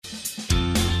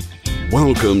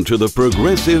Welcome to the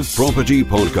Progressive Property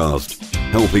Podcast,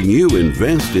 helping you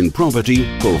invest in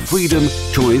property for freedom,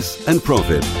 choice and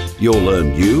profit. You'll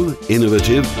learn new,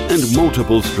 innovative and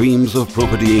multiple streams of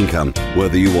property income,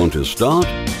 whether you want to start,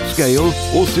 scale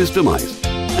or systemize,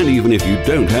 and even if you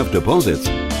don't have deposits.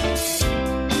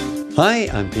 Hi,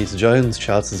 I'm Peter Jones,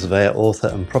 Chartered Surveyor, author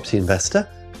and property investor,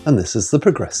 and this is the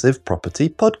Progressive Property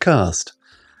Podcast.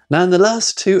 Now, in the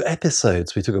last two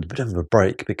episodes, we took a bit of a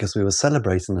break because we were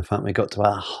celebrating the fact we got to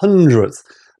our 100th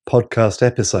podcast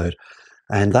episode.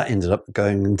 And that ended up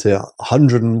going into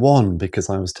 101 because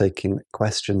I was taking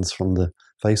questions from the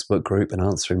Facebook group and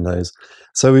answering those.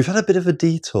 So we've had a bit of a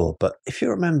detour. But if you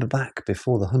remember back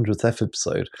before the 100th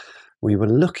episode, we were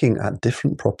looking at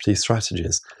different property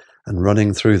strategies and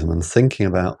running through them and thinking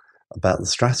about the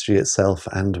strategy itself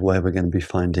and where we're going to be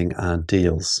finding our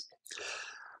deals.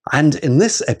 And in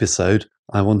this episode,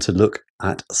 I want to look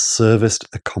at serviced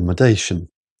accommodation.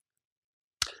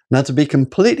 Now, to be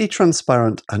completely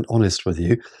transparent and honest with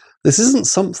you, this isn't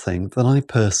something that I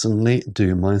personally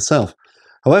do myself.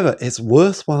 However, it's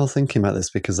worthwhile thinking about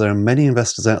this because there are many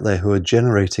investors out there who are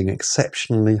generating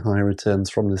exceptionally high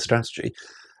returns from this strategy.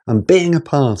 And being a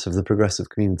part of the progressive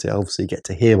community, I obviously get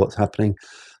to hear what's happening.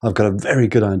 I've got a very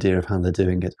good idea of how they're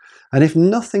doing it. And if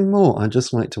nothing more, I'd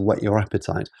just like to whet your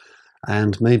appetite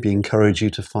and maybe encourage you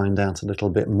to find out a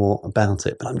little bit more about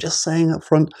it. But I'm just saying up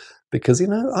front because,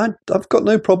 I've got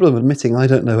no problem admitting I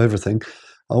don't know everything.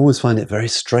 I always find it very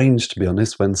strange, to be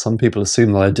honest, when some people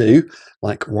assume that I do.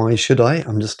 Like, why should I?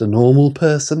 I'm just a normal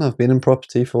person. I've been in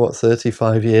property for,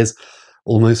 35 years,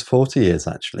 almost 40 years,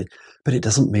 actually. But it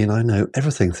doesn't mean I know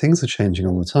everything. Things are changing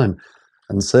all the time.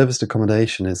 And serviced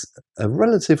accommodation is a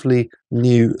relatively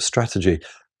new strategy,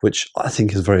 which I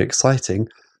think is very exciting,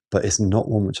 but it's not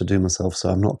one which I do myself, so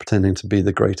I'm not pretending to be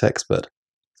the great expert.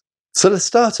 So let's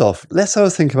start off. Let's have a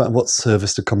think about what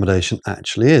serviced accommodation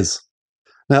actually is.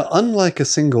 Now, unlike a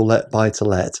single let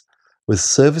buy-to-let, with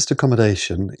serviced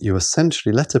accommodation, you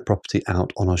essentially let a property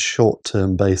out on a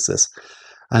short-term basis,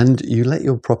 and you let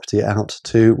your property out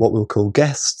to what we'll call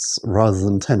guests rather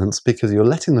than tenants, because you're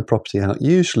letting the property out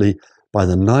usually by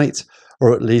the night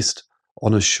or at least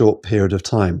on a short period of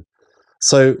time.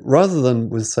 So rather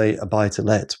than with, say, a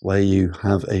buy-to-let where you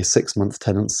have a 6-month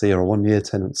tenancy or a 1-year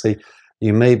tenancy,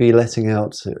 you may be letting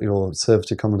out your serviced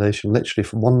accommodation literally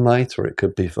for one night, or it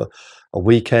could be for a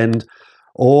weekend,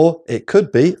 or it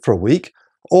could be for a week,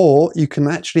 or you can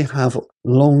actually have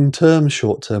long-term,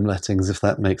 short-term lettings, if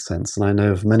that makes sense. And I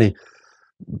know of many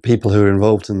people who are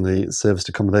involved in the serviced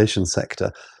accommodation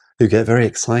sector who get very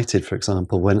excited, for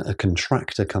example, when a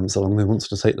contractor comes along who wants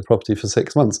to take the property for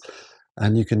 6 months.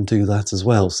 And you can do that as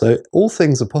well. So all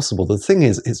things are possible. The thing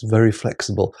is, it's very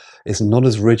flexible. It's not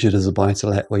as rigid as a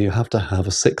buy-to-let where you have to have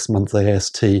a 6-month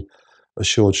AST,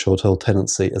 assured short-hold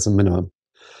tenancy, as a minimum.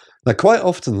 Now, quite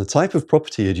often, the type of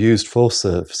property you'd use for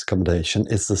serviced accommodation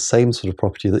is the same sort of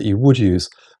property that you would use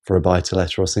for a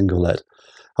buy-to-let or a single-let.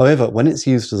 However, when it's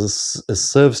used as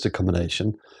serviced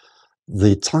accommodation,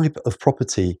 the type of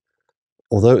property,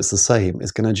 although it's the same,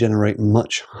 is going to generate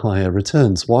much higher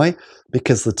returns. Why?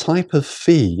 Because the type of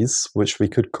fees, which we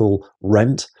could call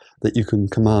rent, that you can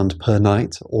command per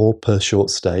night or per short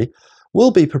stay,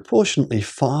 will be proportionately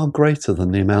far greater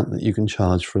than the amount that you can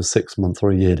charge for a 6-month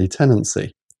or a yearly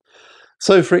tenancy.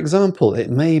 So, for example, it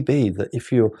may be that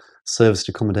if your serviced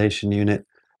accommodation unit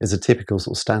is a typical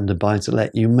sort of standard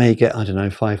buy-to-let, you may get,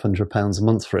 £500 a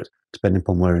month for it, depending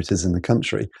upon where it is in the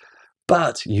country.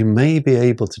 But you may be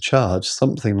able to charge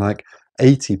something like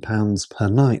 £80 per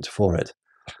night for it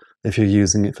if you're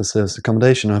using it for serviced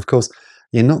accommodation. Now, of course,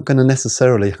 you're not going to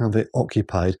necessarily have it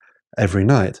occupied every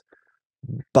night,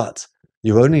 but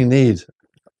you only need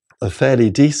a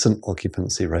fairly decent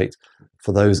occupancy rate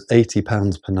for those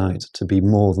 £80 per night to be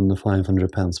more than the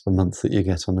 £500 per month that you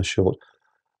get on a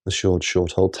assured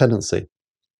short-hold tenancy.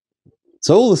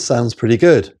 So all this sounds pretty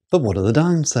good, but what are the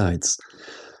downsides?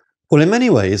 Well, in many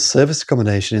ways, serviced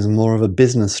accommodation is more of a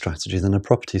business strategy than a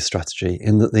property strategy,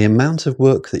 in that the amount of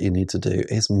work that you need to do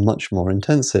is much more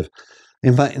intensive.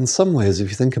 In fact, in some ways, if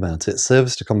you think about it,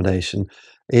 serviced accommodation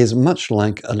is much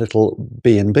like a little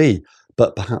B&B,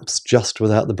 but perhaps just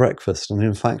without the breakfast. And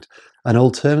in fact, an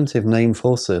alternative name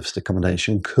for serviced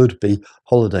accommodation could be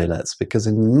holiday lets, because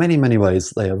in many, many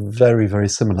ways, they are very, very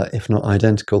similar, if not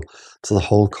identical, to the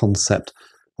whole concept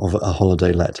of a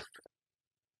holiday let.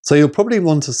 So you'll probably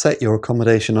want to set your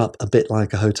accommodation up a bit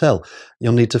like a hotel.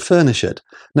 You'll need to furnish it.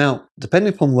 Now,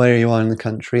 depending upon where you are in the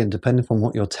country and depending upon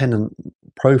what your tenant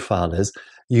profile is,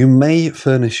 you may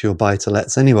furnish your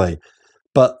buy-to-lets anyway.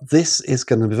 But this is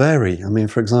going to vary. I mean,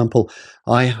 for example,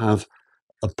 I have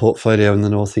a portfolio in the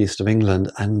northeast of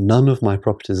England, and none of my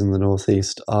properties in the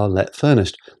northeast are let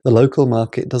furnished. The local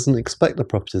market doesn't expect the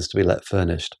properties to be let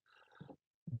furnished.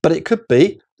 But it could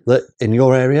be that in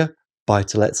your area,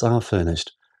 buy-to-lets are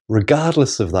furnished.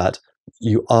 Regardless of that,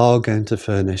 you are going to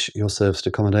furnish your serviced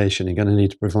accommodation. You're going to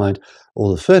need to provide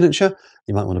all the furniture.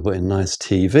 You might want to put in a nice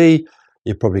TV.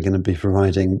 You're probably going to be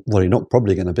providing, well, you're not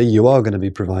probably going to be, you are going to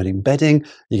be providing bedding.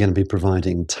 You're going to be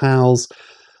providing towels,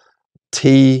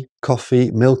 tea, coffee,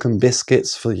 milk and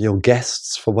biscuits for your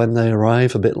guests for when they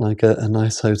arrive, a bit like a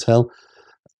nice hotel.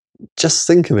 Just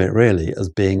think of it really as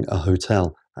being a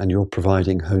hotel, and you're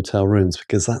providing hotel rooms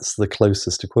because that's the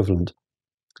closest equivalent.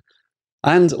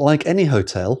 And like any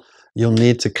hotel, you'll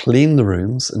need to clean the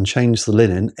rooms and change the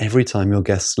linen every time your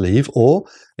guests leave, or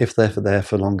if they're there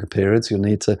for longer periods, you'll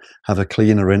need to have a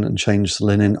cleaner in and change the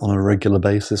linen on a regular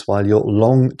basis while your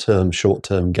long-term,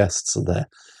 short-term guests are there.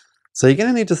 So you're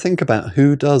going to need to think about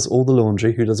who does all the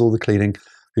laundry, who does all the cleaning,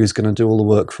 who's going to do all the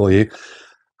work for you.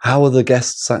 How are the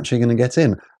guests actually going to get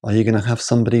in? Are you going to have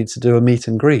somebody to do a meet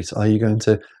and greet? Are you going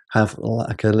to have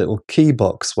like a little key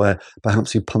box where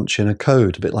perhaps you punch in a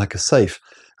code, a bit like a safe,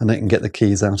 and they can get the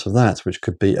keys out of that, which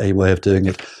could be a way of doing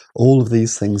it. All of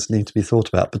these things need to be thought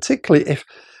about, particularly if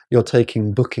you're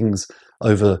taking bookings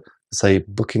over, say,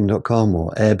 booking.com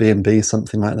or Airbnb,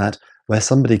 something like that, where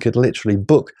somebody could literally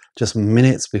book just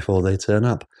minutes before they turn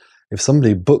up. If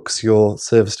somebody books your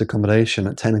serviced accommodation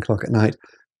at 10 o'clock at night,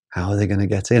 how are they going to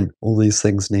get in? All these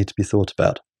things need to be thought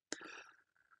about.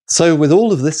 So with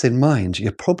all of this in mind,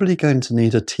 you're probably going to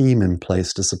need a team in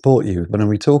place to support you. When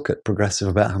we talk at Progressive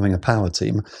about having a power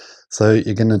team, so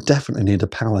you're going to definitely need a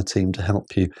power team to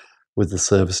help you with the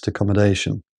serviced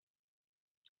accommodation.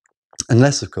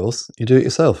 Unless, of course, you do it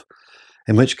yourself,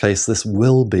 in which case this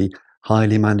will be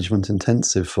highly management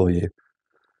intensive for you.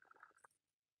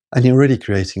 And you're really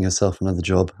creating yourself another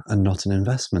job and not an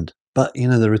investment. But, you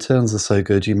know, the returns are so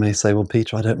good, you may say, well,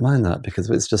 Peter, I don't mind that because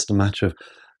if it's just a matter of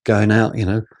going out, you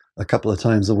know, a couple of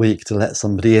times a week to let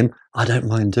somebody in, I don't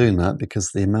mind doing that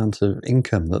because the amount of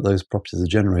income that those properties are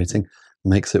generating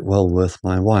makes it well worth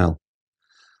my while.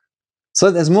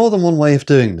 So there's more than one way of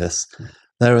doing this.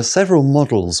 There are several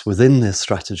models within this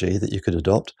strategy that you could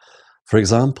adopt. For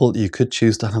example, you could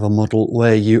choose to have a model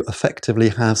where you effectively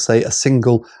have, say, a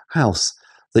single house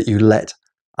that you let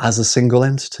as a single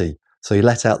entity. So you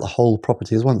let out the whole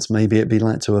property at once. Maybe it'd be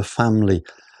like to a family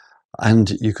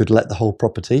and you could let the whole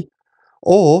property.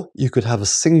 Or you could have a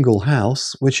single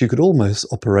house, which you could almost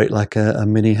operate like a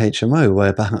mini HMO,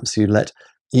 where perhaps you let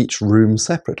each room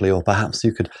separately, or perhaps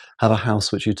you could have a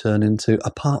house which you turn into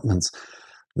apartments.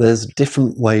 There's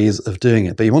different ways of doing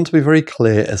it, but you want to be very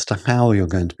clear as to how you're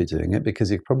going to be doing it, because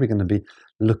you're probably going to be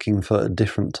looking for a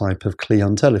different type of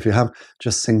clientele. If you have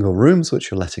just single rooms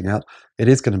which you're letting out, it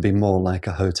is going to be more like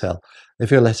a hotel. If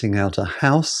you're letting out a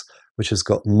house which has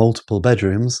got multiple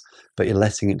bedrooms, but you're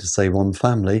letting it to, say, one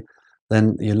family,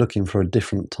 then you're looking for a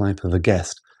different type of a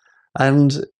guest.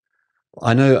 And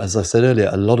I know, as I said earlier,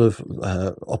 a lot of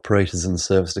operators in the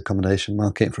serviced accommodation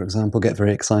market, for example, get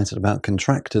very excited about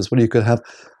contractors. Well, you could have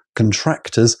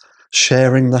contractors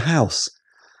sharing the house.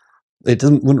 It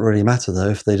wouldn't really matter, though,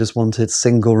 if they just wanted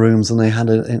single rooms and they had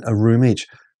a room each.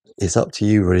 It's up to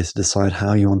you, really, to decide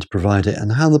how you want to provide it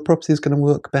and how the property is going to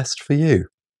work best for you.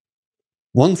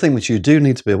 One thing which you do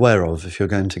need to be aware of if you're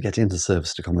going to get into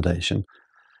serviced accommodation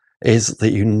is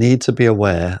that you need to be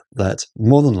aware that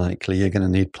more than likely you're going to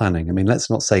need planning. I mean, let's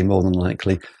not say more than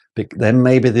likely. There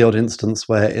may be the odd instance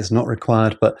where it's not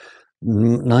required, but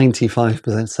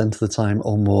 95% of the time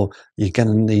or more, you're going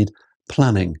to need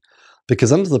planning.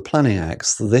 Because under the Planning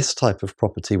Acts, this type of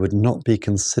property would not be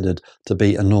considered to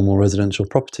be a normal residential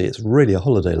property. It's really a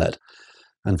holiday let.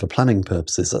 And for planning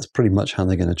purposes, that's pretty much how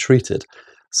they're going to treat it.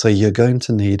 So you're going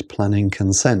to need planning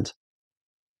consent.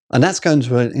 And that's going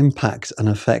to impact and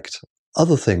affect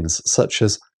other things, such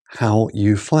as how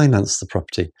you finance the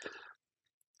property.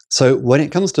 So when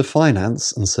it comes to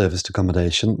finance and serviced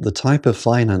accommodation, the type of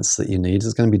finance that you need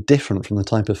is going to be different from the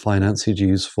type of finance you'd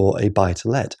use for a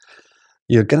buy-to-let.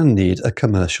 You're going to need a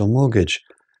commercial mortgage.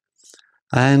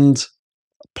 And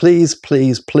please,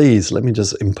 please, please, let me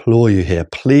just implore you here,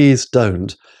 please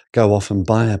don't go off and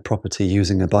buy a property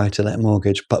using a buy-to-let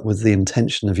mortgage, but with the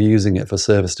intention of using it for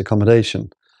serviced accommodation.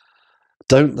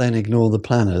 Don't then ignore the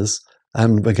planners,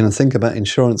 and we're going to think about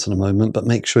insurance in a moment, but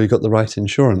make sure you've got the right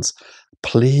insurance.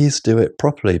 Please do it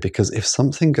properly, because if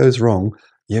something goes wrong,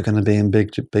 you're going to be in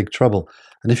big trouble.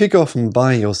 And if you go off and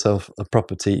buy yourself a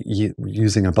property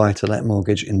using a buy-to-let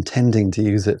mortgage, intending to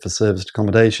use it for serviced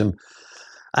accommodation,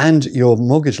 and your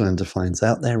mortgage lender finds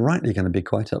out, they're rightly going to be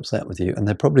quite upset with you, and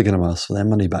they're probably going to ask for their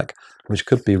money back, which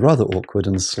could be rather awkward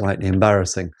and slightly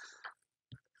embarrassing.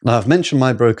 Now, I've mentioned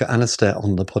my broker Alistair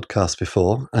on the podcast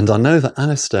before, and I know that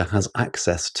Alistair has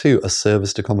access to a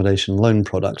serviced accommodation loan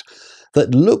product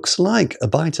that looks like a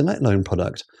buy-to-let loan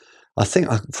product. I think,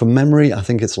 from memory, I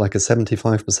think it's like a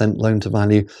 75% loan to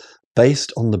value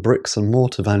based on the bricks and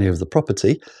mortar value of the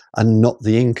property and not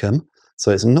the income.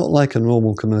 So it's not like a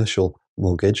normal commercial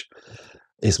mortgage.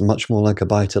 It's much more like a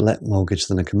buy-to-let mortgage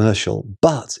than a commercial,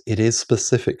 but it is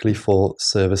specifically for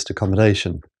serviced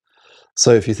accommodation.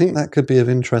 So if you think that could be of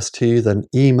interest to you, then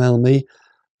email me,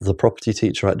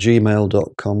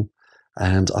 thepropertyteacher@gmail.com,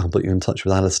 and I'll put you in touch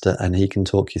with Alistair, and he can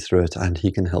talk you through it, and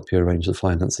he can help you arrange the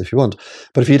finance if you want.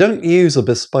 But if you don't use a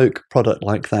bespoke product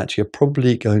like that, you're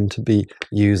probably going to be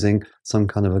using some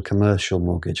kind of a commercial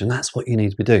mortgage, and that's what you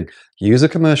need to be doing. Use a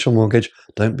commercial mortgage.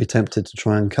 Don't be tempted to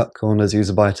try and cut corners, use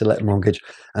a buy-to-let mortgage,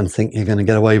 and think you're going to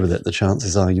get away with it. The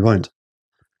chances are you won't.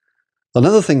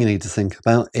 Another thing you need to think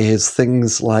about is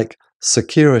things like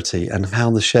security and how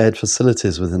the shared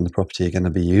facilities within the property are going to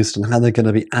be used and how they're going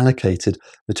to be allocated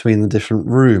between the different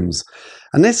rooms.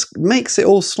 And this makes it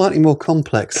all slightly more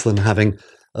complex than having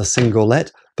a single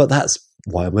let, but that's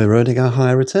why we're earning our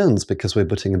higher returns, because we're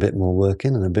putting a bit more work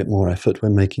in and a bit more effort,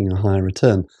 we're making a higher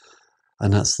return.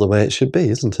 And that's the way it should be,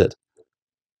 isn't it?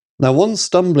 Now, one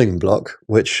stumbling block,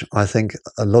 which I think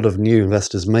a lot of new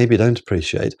investors maybe don't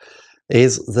appreciate,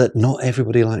 is that not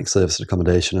everybody likes serviced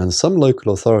accommodation, and some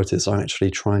local authorities are actually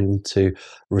trying to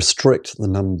restrict the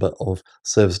number of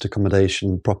serviced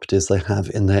accommodation properties they have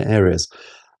in their areas.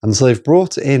 And so they've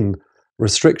brought in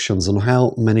restrictions on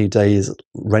how many days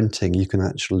renting you can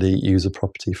actually use a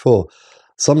property for.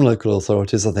 Some local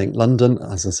authorities, I think London,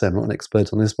 as I say, I'm not an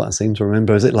expert on this, but I seem to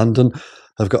remember, is it London,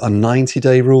 have got a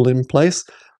 90-day rule in place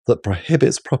that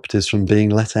prohibits properties from being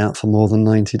let out for more than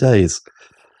 90 days.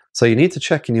 So you need to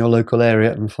check in your local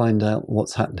area and find out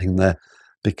what's happening there,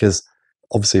 because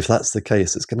obviously if that's the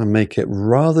case, it's going to make it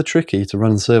rather tricky to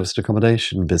run a serviced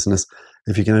accommodation business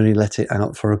if you can only let it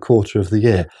out for a quarter of the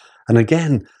year. And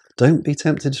again, don't be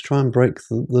tempted to try and break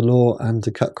the law and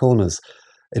to cut corners.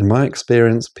 In my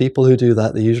experience, people who do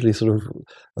that, they usually sort of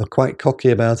are quite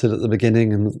cocky about it at the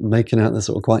beginning and making out they're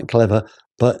sort of quite clever,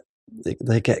 but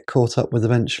they get caught up with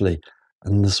eventually,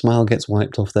 and the smile gets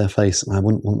wiped off their face, and I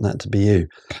wouldn't want that to be you.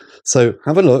 So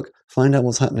have a look, find out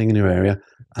what's happening in your area,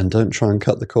 and don't try and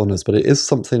cut the corners. But it is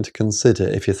something to consider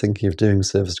if you're thinking of doing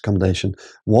serviced accommodation.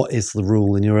 What is the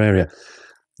rule in your area?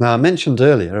 Now, I mentioned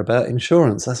earlier about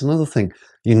insurance. That's another thing.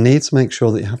 You need to make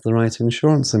sure that you have the right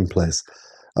insurance in place.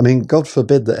 I mean, God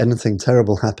forbid that anything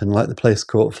terrible happened like the place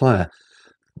caught fire.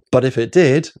 But if it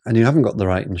did, and you haven't got the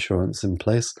right insurance in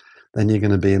place, then you're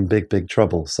going to be in big, big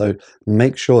trouble. So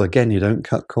make sure, again, you don't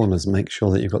cut corners. Make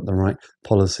sure that you've got the right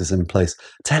policies in place.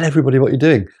 Tell everybody what you're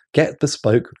doing. Get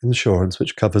bespoke insurance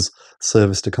which covers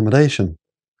serviced accommodation.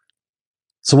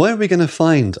 So where are we going to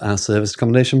find our serviced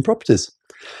accommodation properties?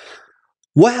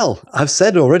 Well, I've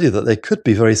said already that they could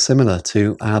be very similar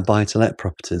to our buy-to-let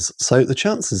properties. So the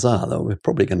chances are that we're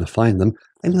probably going to find them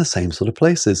in the same sort of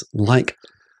places, like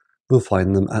we'll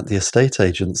find them at the estate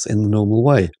agents in the normal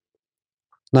way.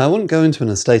 Now, I wouldn't go into an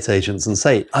estate agent and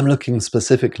say, I'm looking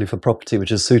specifically for property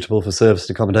which is suitable for serviced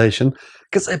accommodation,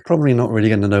 because they're probably not really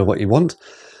going to know what you want.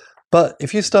 But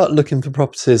if you start looking for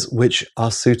properties which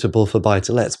are suitable for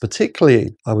buy-to-lets,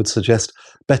 particularly, I would suggest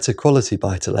better quality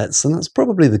buy-to-lets, then that's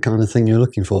probably the kind of thing you're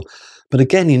looking for. But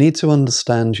again, you need to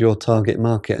understand your target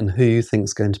market and who you think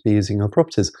is going to be using your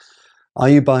properties. Are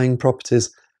you buying properties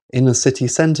in a city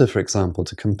centre, for example,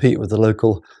 to compete with the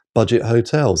local budget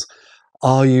hotels?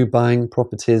 Are you buying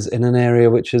properties in an area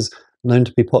which is known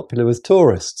to be popular with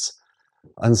tourists?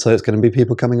 And so it's going to be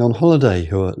people coming on holiday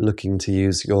who are looking to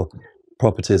use your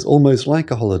properties almost like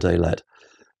a holiday let.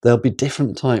 There'll be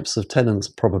different types of tenants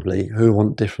probably who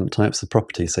want different types of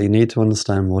property. So you need to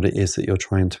understand what it is that you're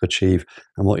trying to achieve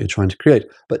and what you're trying to create.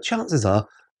 But chances are,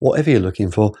 whatever you're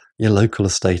looking for, your local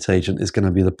estate agent is going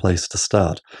to be the place to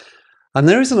start. And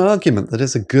there is an argument that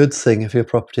it's a good thing if your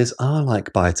properties are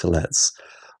like buy-to-lets.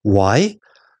 Why?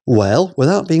 Well,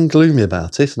 without being gloomy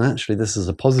about it, and actually this is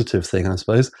a positive thing, I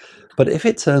suppose, but if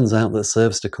it turns out that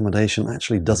serviced accommodation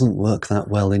actually doesn't work that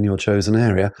well in your chosen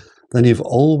area, then you've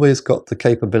always got the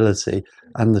capability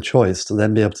and the choice to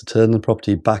then be able to turn the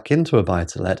property back into a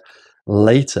buy-to-let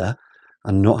later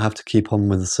and not have to keep on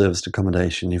with the serviced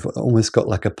accommodation. You've almost got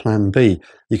like a plan B.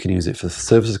 You can use it for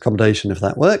serviced accommodation if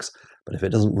that works, but if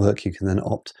it doesn't work, you can then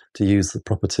opt to use the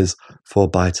properties for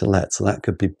buy-to-let. So that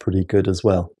could be pretty good as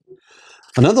well.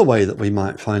 Another way that we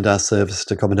might find our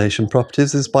serviced accommodation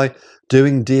properties is by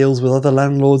doing deals with other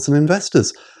landlords and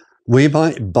investors. We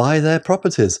might buy their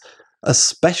properties,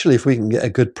 especially if we can get a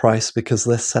good price because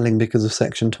they're selling because of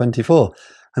Section 24.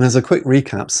 And as a quick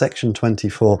recap, Section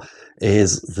 24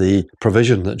 is the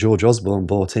provision that George Osborne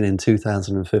brought in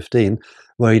 2015,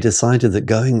 where he decided that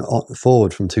going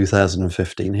forward from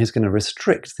 2015, he's going to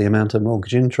restrict the amount of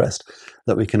mortgage interest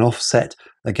that we can offset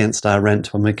against our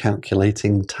rent when we're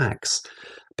calculating tax,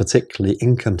 particularly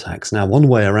income tax. Now, one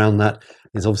way around that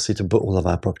is obviously to put all of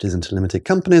our properties into limited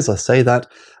companies. I say that,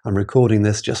 I'm recording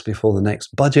this just before the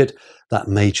next budget. That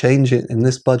may change in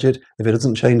this budget. If it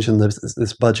doesn't change in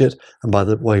this budget, and by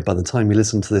the way, by the time you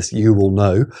listen to this, you will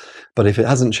know. But if it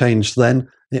hasn't changed then,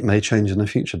 it may change in a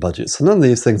future budget. So none of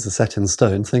these things are set in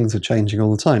stone. Things are changing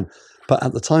all the time. But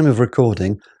at the time of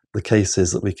recording, the case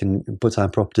is that we can put our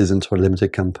properties into a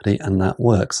limited company, and that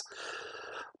works.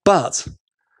 But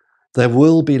there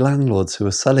will be landlords who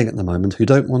are selling at the moment who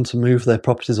don't want to move their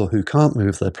properties or who can't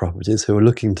move their properties, who are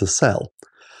looking to sell.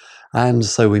 And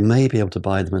so we may be able to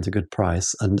buy them at a good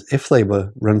price. And if they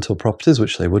were rental properties,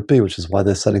 which they would be, which is why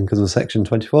they're selling because of Section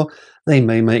 24, they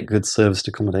may make good serviced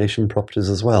accommodation properties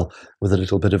as well, with a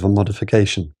little bit of a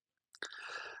modification.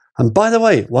 And by the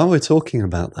way, while we're talking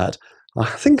about that, I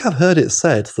think I've heard it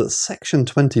said that Section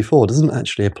 24 doesn't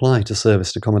actually apply to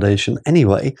serviced accommodation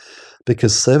anyway,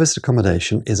 because serviced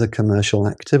accommodation is a commercial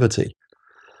activity.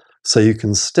 So you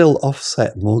can still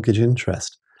offset mortgage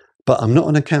interest. But I'm not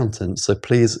an accountant, so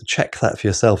please check that for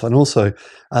yourself. And also,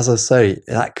 as I say,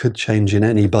 that could change in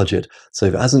any budget. So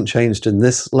if it hasn't changed in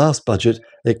this last budget,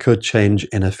 it could change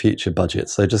in a future budget.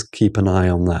 So just keep an eye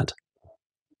on that.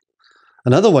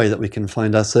 Another way that we can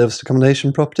find our serviced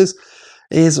accommodation properties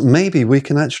is maybe we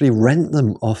can actually rent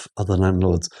them off other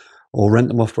landlords or rent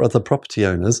them off for other property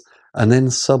owners and then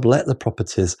sublet the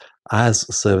properties as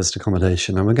serviced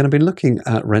accommodation. And we're going to be looking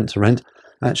at rent to rent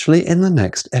actually in the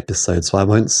next episode, so I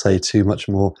won't say too much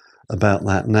more about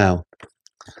that now.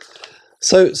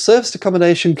 So serviced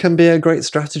accommodation can be a great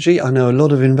strategy. I know a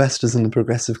lot of investors in the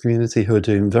progressive community who are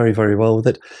doing very, very well with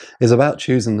it. It's about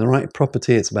choosing the right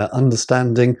property. It's about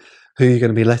understanding who you're going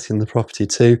to be letting the property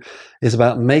to. It's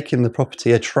about making the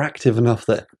property attractive enough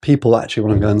that people actually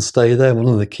want to go and stay there. One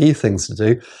of the key things to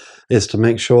do is to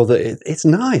make sure that it's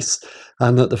nice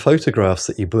and that the photographs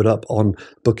that you put up on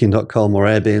booking.com or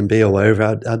Airbnb or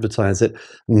wherever advertise it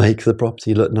make the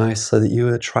property look nice so that you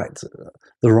attract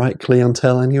the right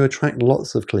clientele and you attract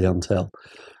lots of clientele.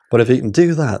 But if you can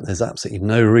do that, there's absolutely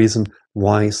no reason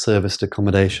why serviced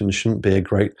accommodation shouldn't be a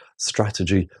great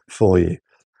strategy for you.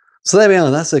 So there we are,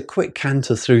 that's a quick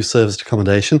canter through serviced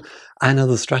accommodation.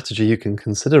 Another strategy you can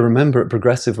consider. Remember, at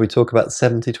Progressive we talk about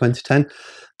 70-20-10.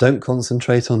 Don't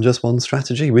concentrate on just one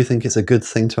strategy. We think it's a good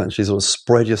thing to actually sort of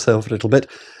spread yourself a little bit.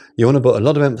 You want to put a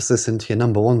lot of emphasis into your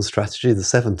number one strategy, the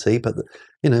 70, but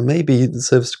maybe the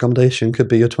serviced accommodation could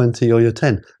be your 20 or your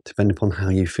 10, depending upon how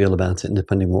you feel about it and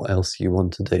depending on what else you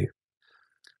want to do.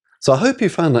 So I hope you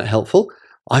found that helpful.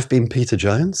 I've been Peter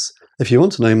Jones. If you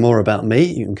want to know more about me,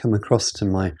 you can come across to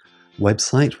my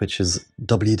website, which is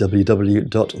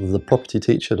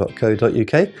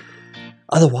www.thepropertyteacher.co.uk.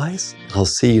 Otherwise, I'll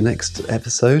see you next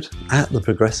episode at the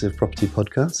Progressive Property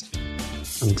Podcast.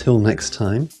 Until next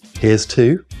time, here's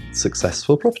to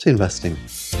successful property investing.